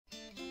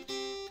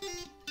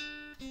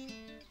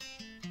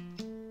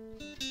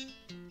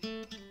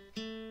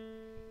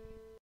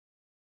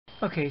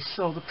Okay,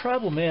 so the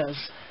problem is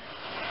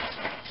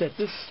that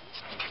this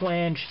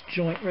flange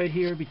joint right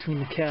here between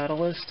the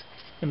catalyst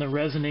and the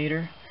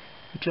resonator,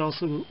 which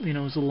also, you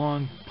know, is a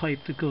long pipe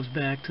that goes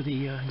back to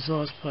the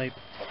exhaust pipe,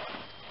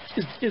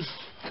 is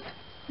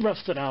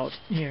rusted out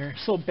here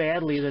so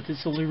badly that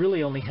it's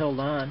really only held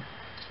on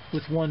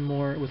with one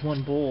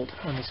bolt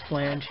on this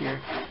flange here.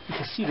 You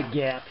can see the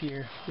gap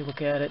here if you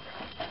look at it.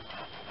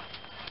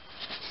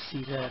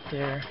 See that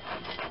there?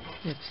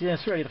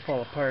 It's ready to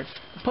fall apart.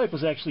 The pipe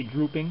was actually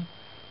drooping,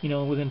 you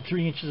know, within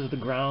 3 inches of the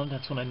ground.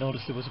 That's when I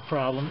noticed there was a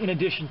problem, in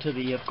addition to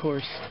the, of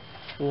course,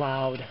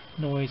 loud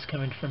noise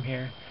coming from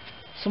here.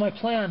 So my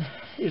plan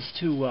is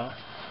to,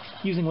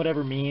 using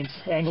whatever means,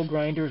 angle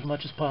grinder as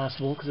much as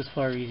possible, because it's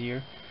far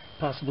easier,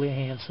 possibly a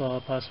handsaw,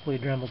 possibly a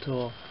Dremel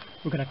tool.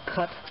 We're going to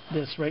cut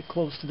this right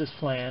close to this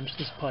flange,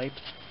 this pipe.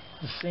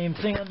 The same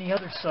thing on the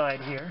other side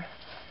here,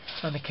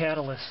 on the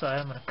catalyst side.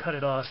 I'm going to cut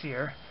it off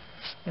here.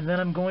 And then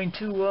I'm going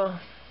to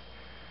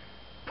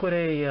put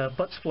a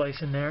butt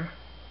splice in there.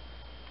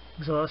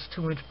 Exhaust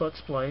 2-inch butt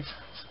splice.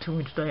 It's a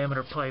 2-inch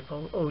diameter pipe,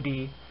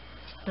 OD.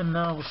 And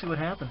now we'll see what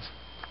happens.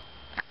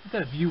 I've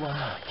got a view on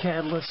the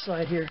catalyst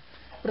side here.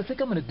 What I think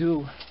I'm going to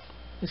do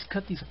is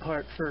cut these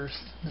apart first,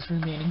 this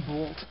remaining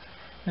bolt.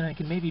 And I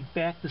can maybe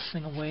back this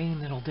thing away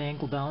and it'll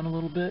dangle down a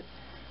little bit,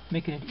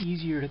 making it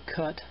easier to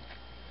cut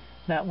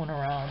that one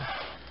around.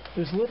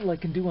 There's little I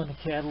can do on the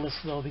catalyst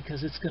though,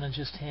 because it's going to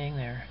just hang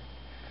there.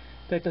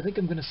 In fact, I think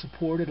I'm going to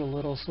support it a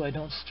little so I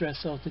don't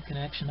stress out the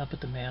connection up at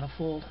the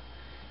manifold.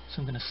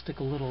 So I'm going to stick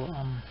a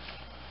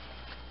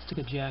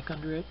jack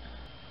under it.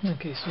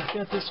 Okay, so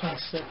we've got this one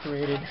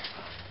separated.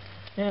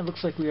 And it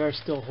looks like we are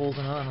still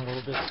holding on a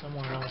little bit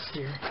somewhere else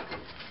here.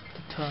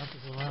 The top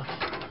is off.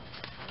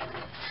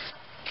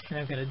 And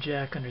I've got a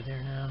jack under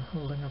there now,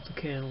 holding up the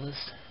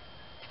catalyst.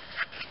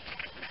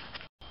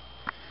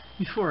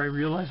 Before I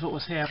realized what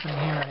was happening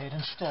here, I had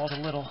installed a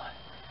little,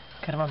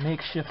 kind of a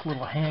makeshift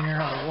little hanger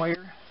on a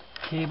wire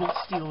cable,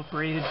 steel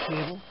braided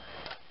cable.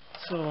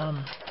 So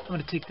I'm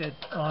going to take that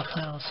off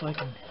now so I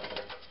can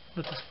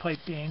let this pipe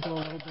dangle a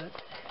little bit.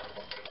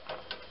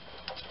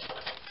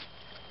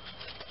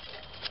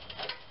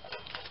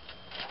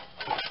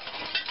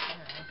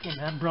 Okay,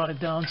 that brought it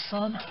down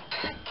some.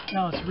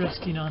 Now it's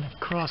resting on a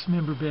cross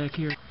member back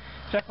here.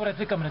 In fact, what I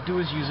think I'm going to do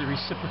is use a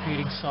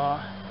reciprocating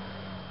saw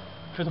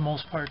for the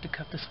most part to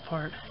cut this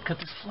apart, cut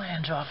this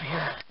flange off of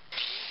here.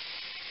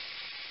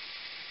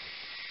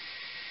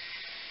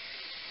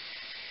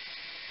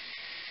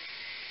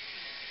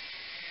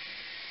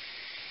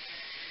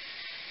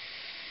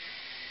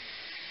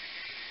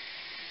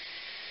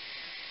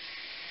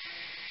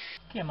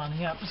 Okay, I'm on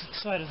the opposite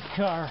side of the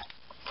car,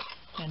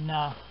 and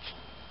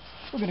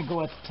we're going to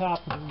go at the top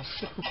with a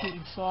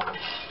reciprocating saw.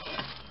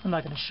 I'm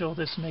not going to show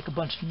this and make a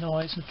bunch of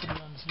noise and put it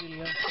on this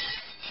video.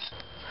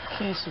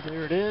 Okay, so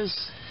there it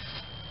is.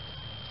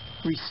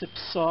 Recip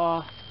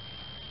saw.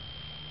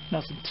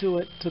 Nothing to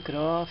it. Took it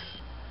off.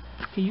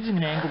 Okay, using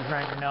an angle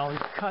grinder now,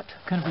 we've cut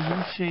kind of a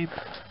U-shape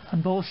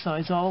on both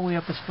sides all the way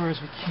up as far as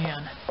we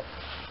can.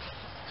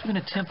 What we're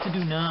going to attempt to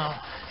do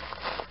now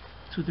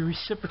is with the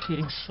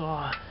reciprocating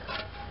saw,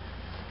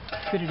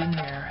 fit it in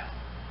there.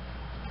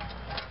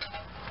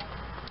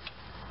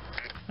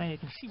 Now you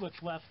can see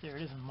what's left there.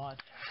 It isn't much.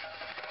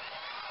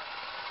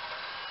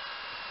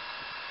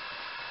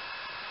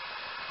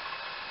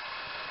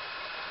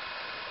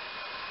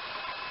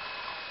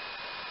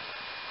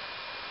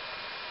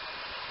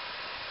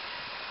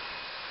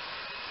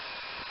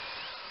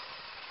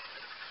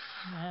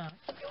 Now,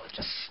 let's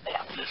just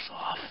snap this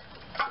off.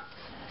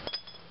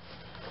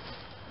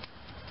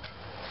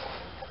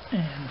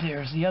 And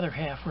there's the other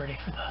half ready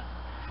for the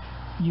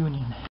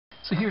union.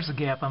 So here's the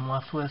gap I'm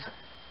left with,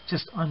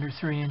 just under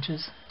 3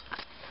 inches.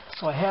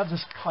 So I have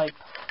this pipe,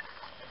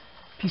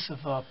 piece of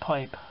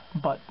pipe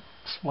butt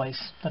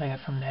splice that I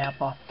got from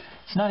Napa.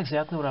 It's not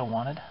exactly what I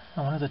wanted.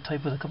 I wanted the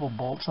type with a couple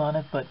bolts on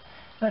it, but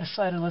I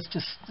decided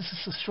this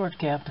is a short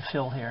gap to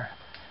fill here.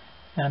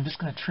 And I'm just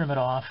going to trim it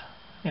off,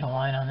 get a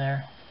line on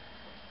there,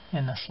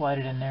 and slide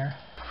it in there.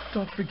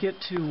 Don't forget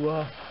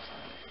to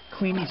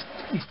clean these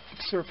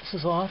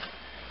surfaces off.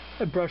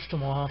 I brushed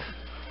them off,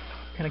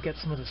 kind of get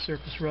some of the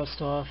surface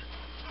rust off,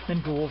 then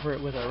go over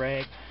it with a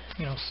rag,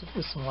 you know,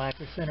 with some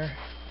lacquer thinner.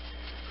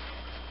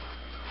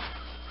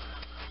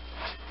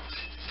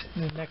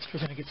 And then next we're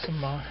going to get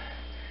some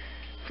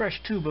fresh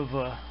tube of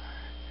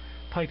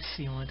pipe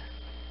sealant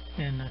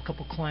and a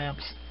couple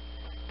clamps.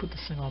 Put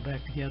this thing all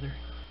back together.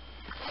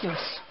 Okay,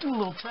 let's do a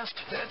little test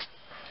fit.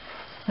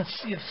 Let's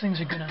see if things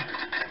are going to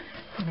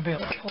be able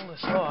to pull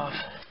this off.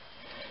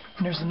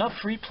 And there's enough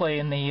free play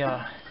in the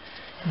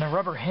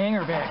rubber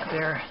hanger back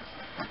there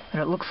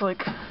that it looks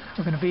like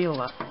we're going to be able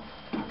to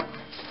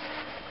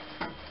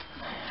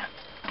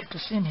get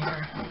this in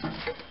here.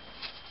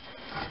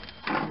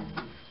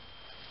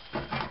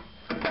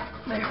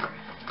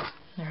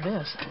 There it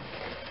is.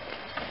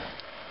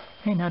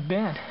 Hey, not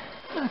bad.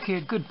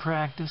 Okay, good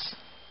practice.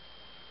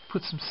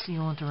 Put some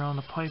sealant around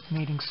the pipe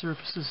meeting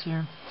surfaces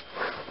here.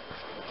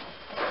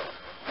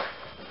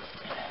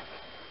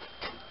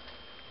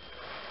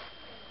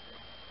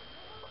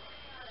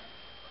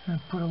 And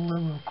put a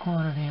liberal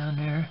quantity on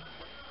there.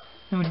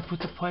 Then when you put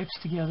the pipes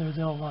together,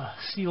 they'll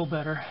seal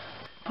better.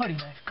 Putty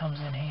knife comes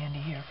in handy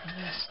here for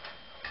this.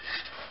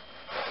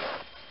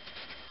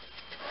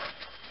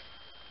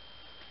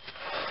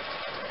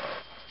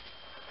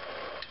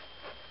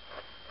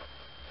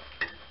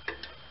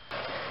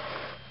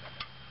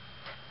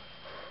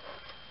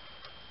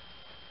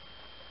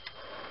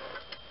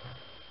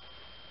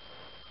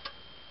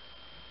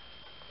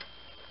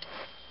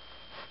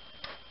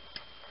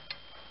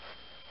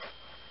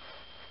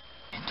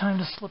 Time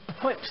to slip the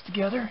pipes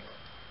together.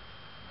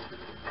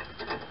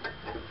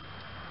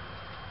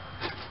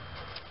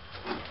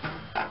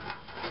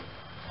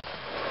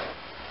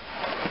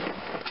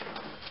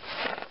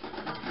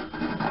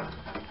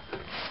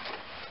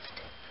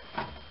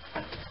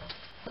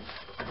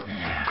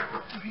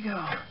 There we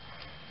go.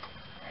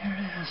 There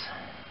it is.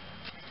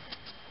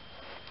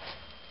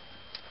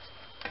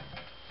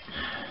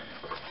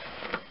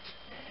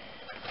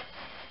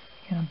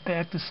 Gonna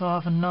back this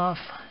off enough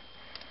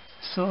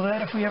so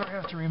that if we ever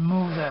have to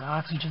remove that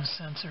oxygen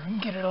sensor, we can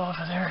get it off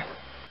of there.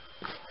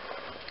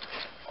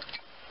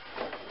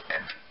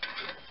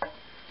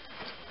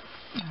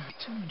 There are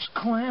 2-inch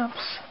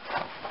clamps.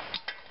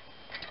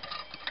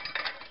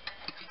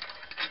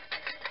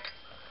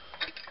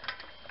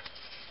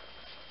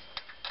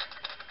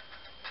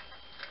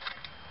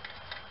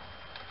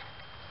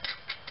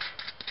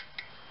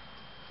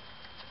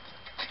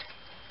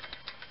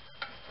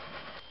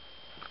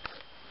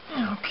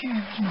 Okay,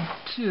 there's number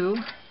 2.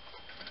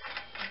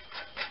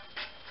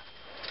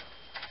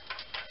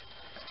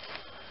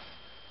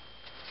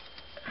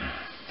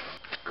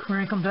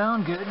 Crank them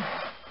down good.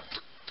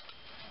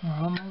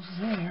 We're almost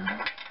there.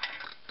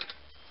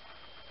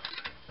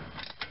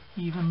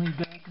 Evenly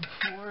back and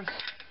forth.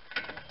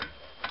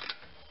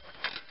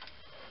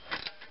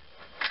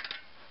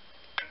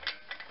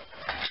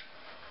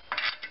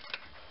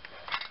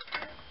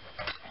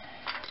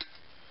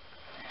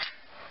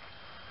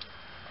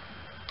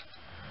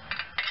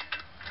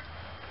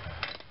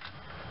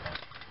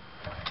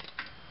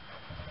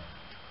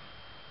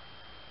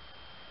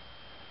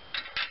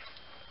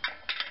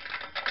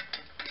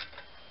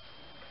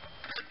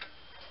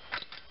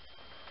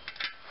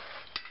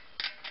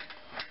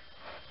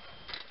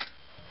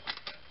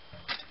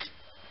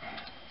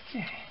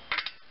 Okay.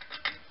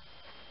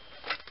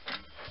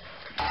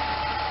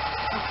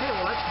 Okay,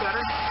 well that's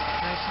better.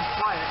 Nice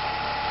and quiet.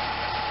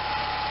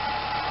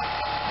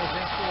 Well,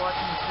 thanks for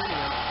watching this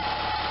video.